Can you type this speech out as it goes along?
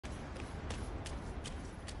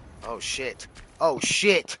Oh shit. Oh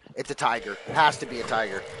shit. It's a tiger. Has to be a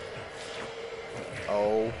tiger.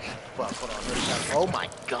 Oh fuck. Hold on. Oh my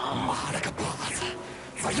god.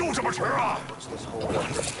 What's this whole oh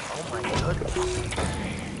my god.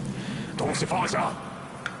 东西放下，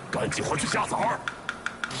赶紧回去下崽儿。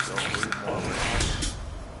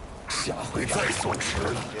下回再说迟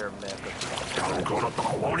了。耽搁了大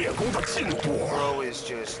王练功的进度。Bro is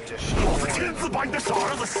just 我亲自把你的傻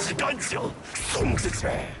儿子洗干净，送下去。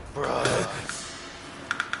Bro，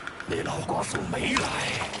 你老瓜送没来，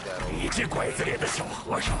你这拐子脸的小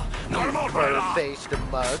和尚哪儿冒出来了 ？Fur-faced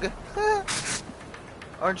mug.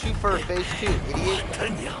 Aren't you fur-faced too, idiot? 他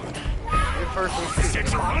娘的！ You're fur-faced too. 先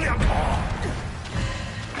尝两口。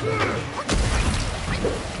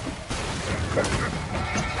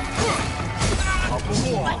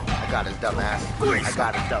I got his dumb ass. I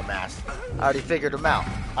got his dumb ass. I already figured him out.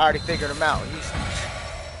 I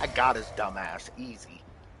got his dumb ass. Easy.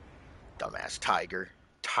 Dumbass tiger.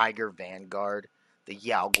 Tiger Vanguard. The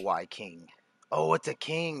Yao Guai King. Oh, it's a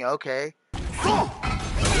king. Okay.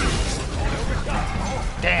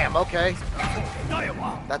 Damn, okay.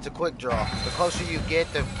 That's a quick draw. The closer you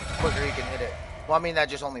get, the quicker you can hit it. Well, I mean, that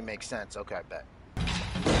just only makes sense. Okay, I bet.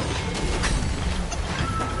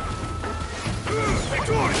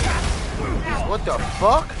 What the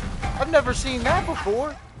fuck? I've never seen that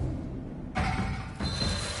before.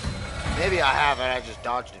 Maybe I haven't, I just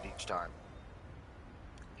dodged it each time.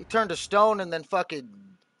 He turned to stone and then fucking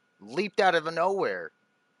leaped out of nowhere.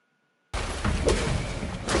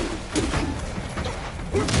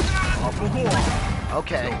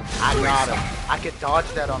 Okay, I got him. I could dodge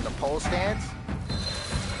that on the pole stance.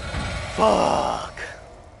 Fuck.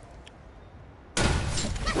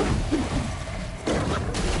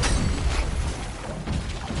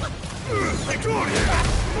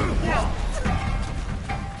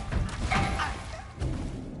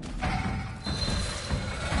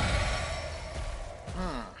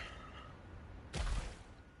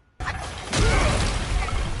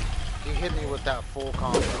 He hit me with that full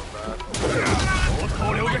combo, bro.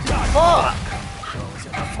 Fuck!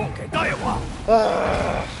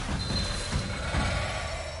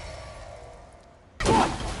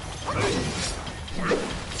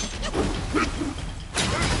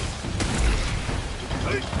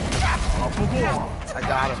 I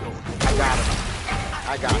got him. I got him.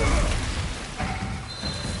 I got him.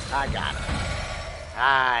 I got him.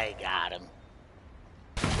 I got him.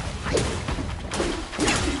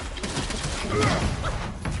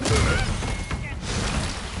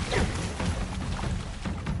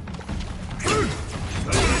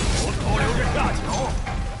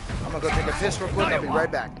 I'm gonna go take a piss real quick. I'll be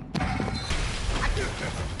right back.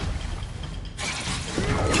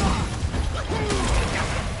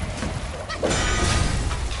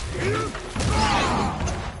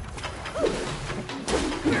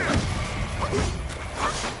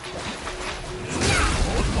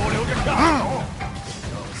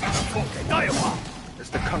 It's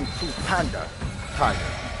the Kung Fu Panda tiger.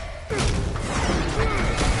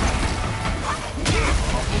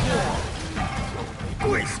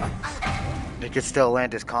 He could still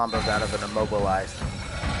land his combos out of an immobilized.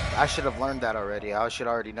 I should have learned that already. I should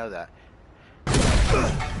already know that.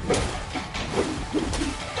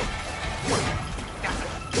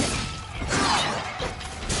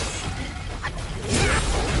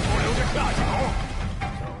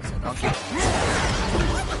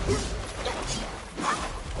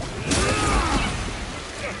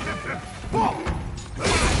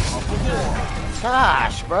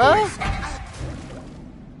 Gosh, bro.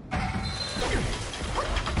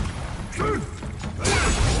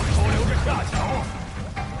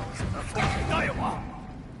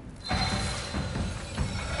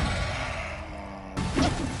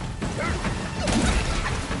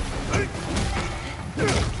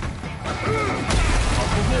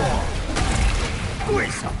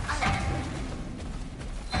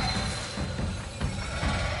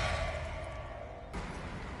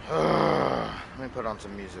 Let me put on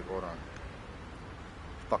some music. Hold on. I'm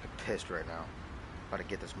fucking pissed right now. About to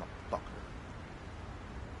get this motherfucker.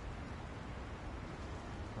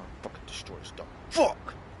 I'm gonna fucking destroy stuff.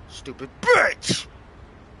 Fuck! Stupid bitch!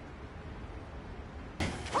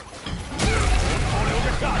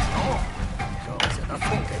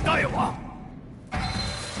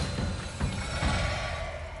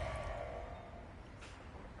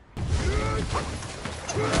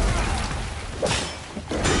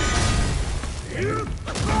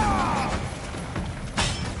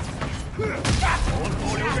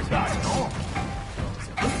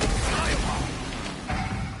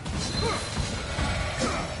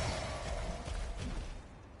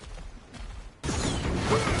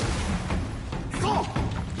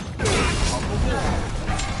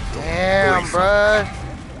 Damn, bruh.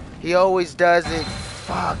 He always does it.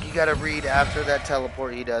 Fuck, you gotta read after that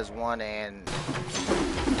teleport. He does one and...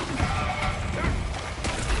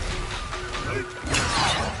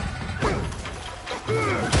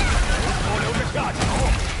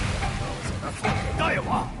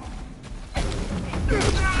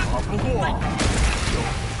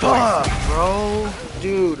 Fuck, bro.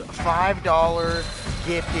 Dude, $5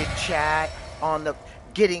 gifted chat on the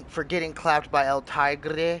getting clapped by El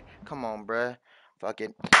Tigre. Come on, bruh.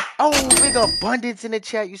 Fucking. Oh, big abundance in the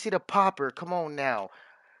chat. You see the popper. Come on now.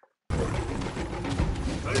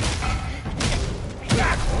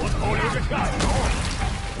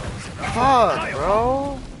 Fuck,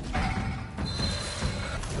 bro.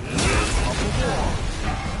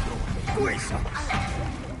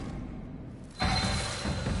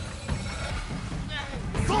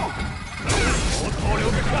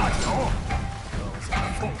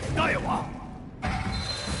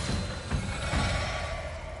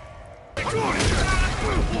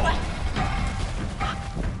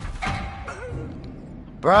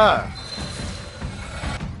 Bruh.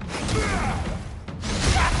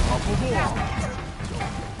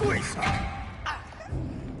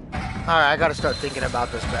 Alright, I gotta start thinking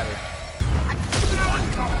about this better.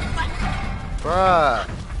 Bruh.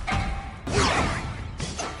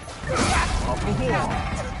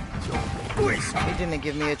 He didn't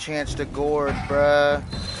give me a chance to gourd, bruh.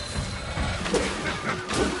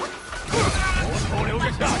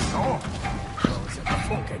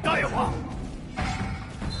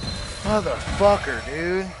 Motherfucker,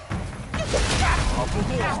 dude.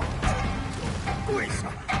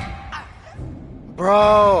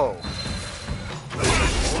 Bro.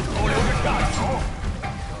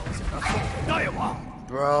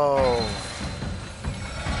 Bro.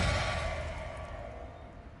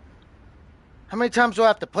 How many times do I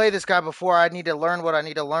have to play this guy before I need to learn what I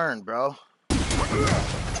need to learn, bro?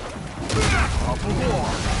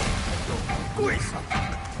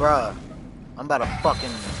 Bruh. I'm about to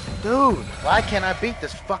fucking... Dude, why can't I beat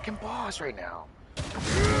this fucking boss right now?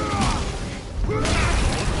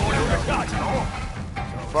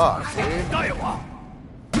 Fuck, dude.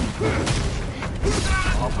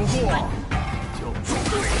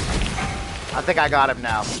 I think I got him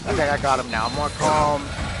now. I'm more calm.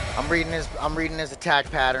 I'm reading his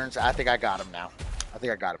attack patterns. I think I got him now.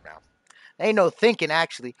 Ain't no thinking,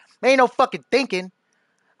 actually. Ain't no fucking thinking.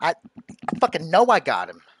 I fucking know I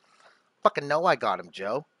got him.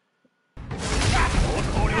 Joe.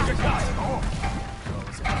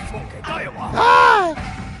 Ah!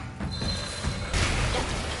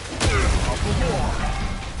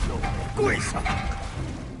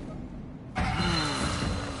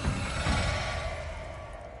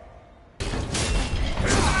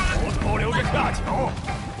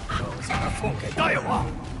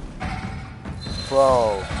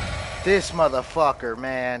 Bro, this motherfucker,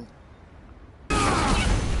 man.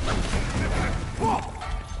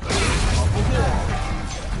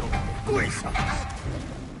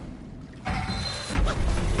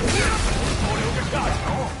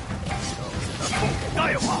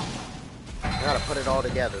 I gotta put it all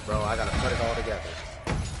together, bro.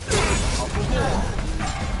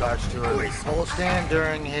 Starts to a full stand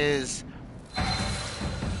during his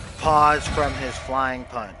pause from his flying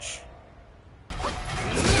punch.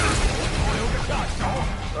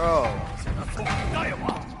 Bro.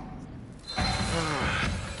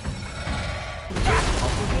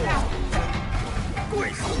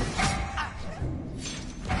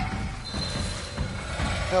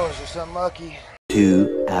 That was just unlucky.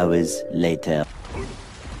 2 hours later.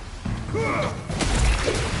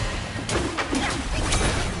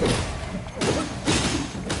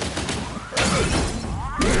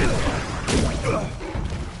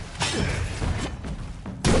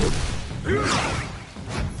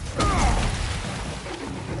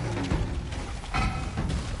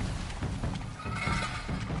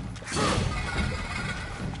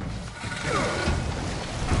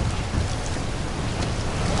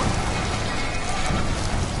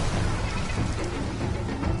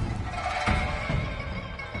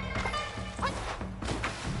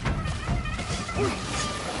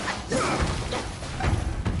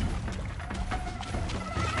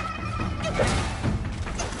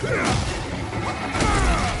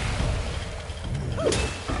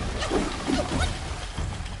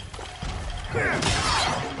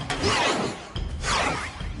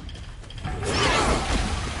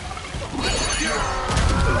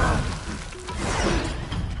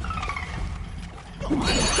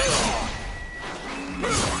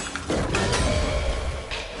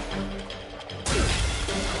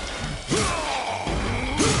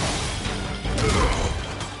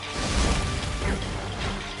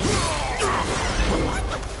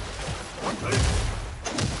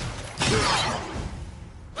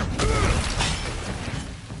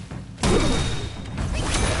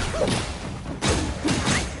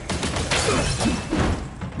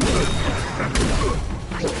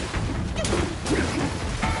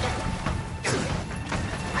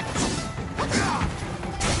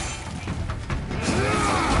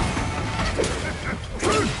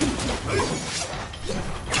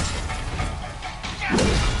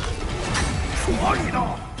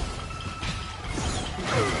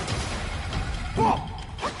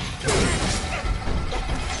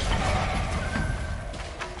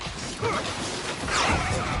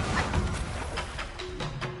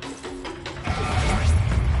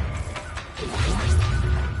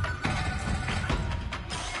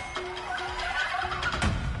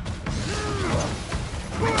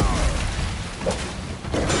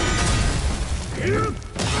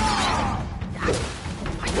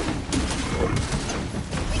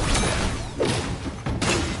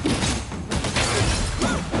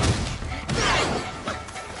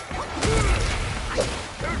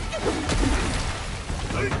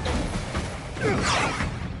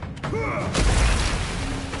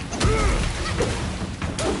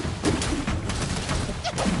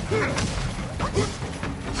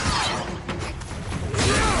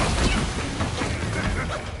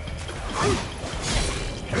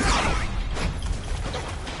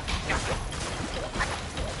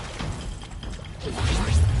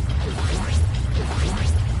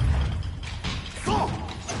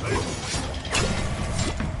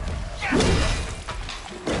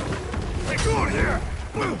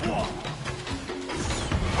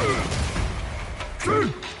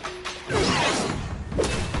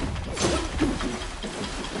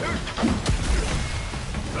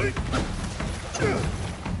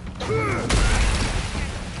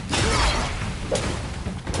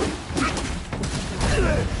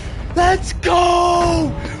 Let's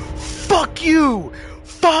go! Fuck you!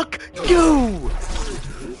 Fuck you!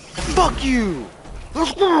 Fuck you!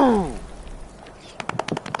 Let's go!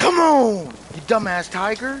 Come on! You dumbass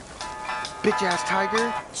tiger! Bitch ass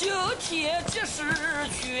tiger! 就贴即时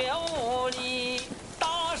觉悟里，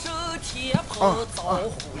大手贴破遭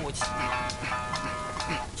虎气，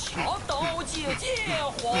敲刀姐姐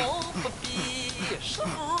慌不必，是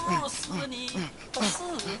不是你不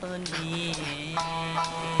是你？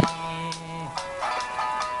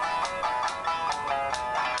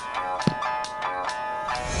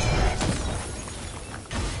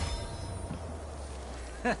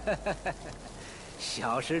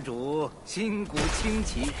小施主筋骨清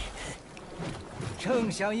奇，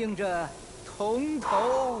正响应着铜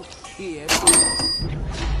头铁臂。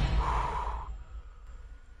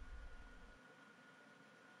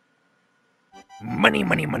Money,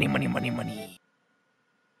 money, money, money, money, money.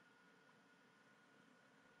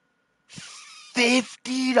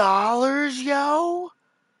 $50, yo?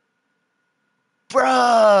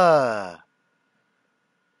 Bruh!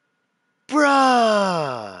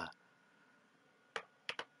 Bruh!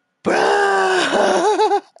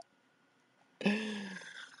 Bruh!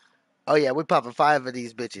 Oh yeah, we popping 5 of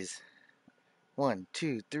these bitches. 1,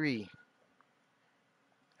 2, 3.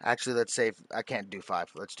 Actually, let's say I can't do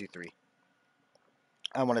 5. Let's do 3.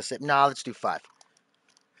 I want to say let's do 5.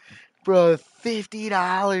 Bro,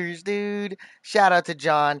 $50, dude. Shout out to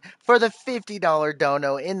John for the $50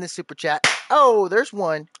 dono in the super chat. Oh, there's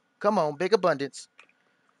one. Come on, big abundance.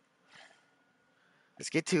 Let's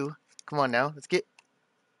get 2. Come on now. Let's get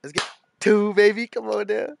 2, baby. Come on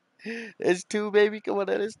now. There's 2, baby. Come on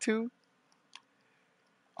now. There's 2.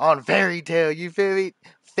 On fairy tale, you feel me?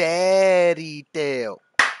 Fairy tale.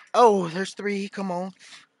 Oh, there's 3. Come on.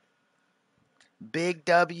 Big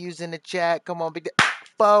W's in the chat. Come on, big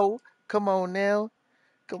 4. Come on now.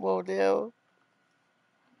 Come on now.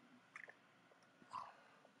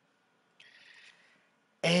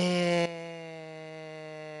 And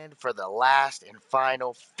for the last and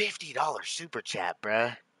final $50 super chat,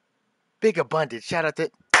 bruh. Big abundance. Shout out to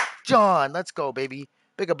John. Let's go, baby.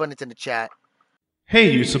 Big abundance in the chat. Hey,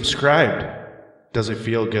 you subscribed. Does it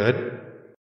feel good?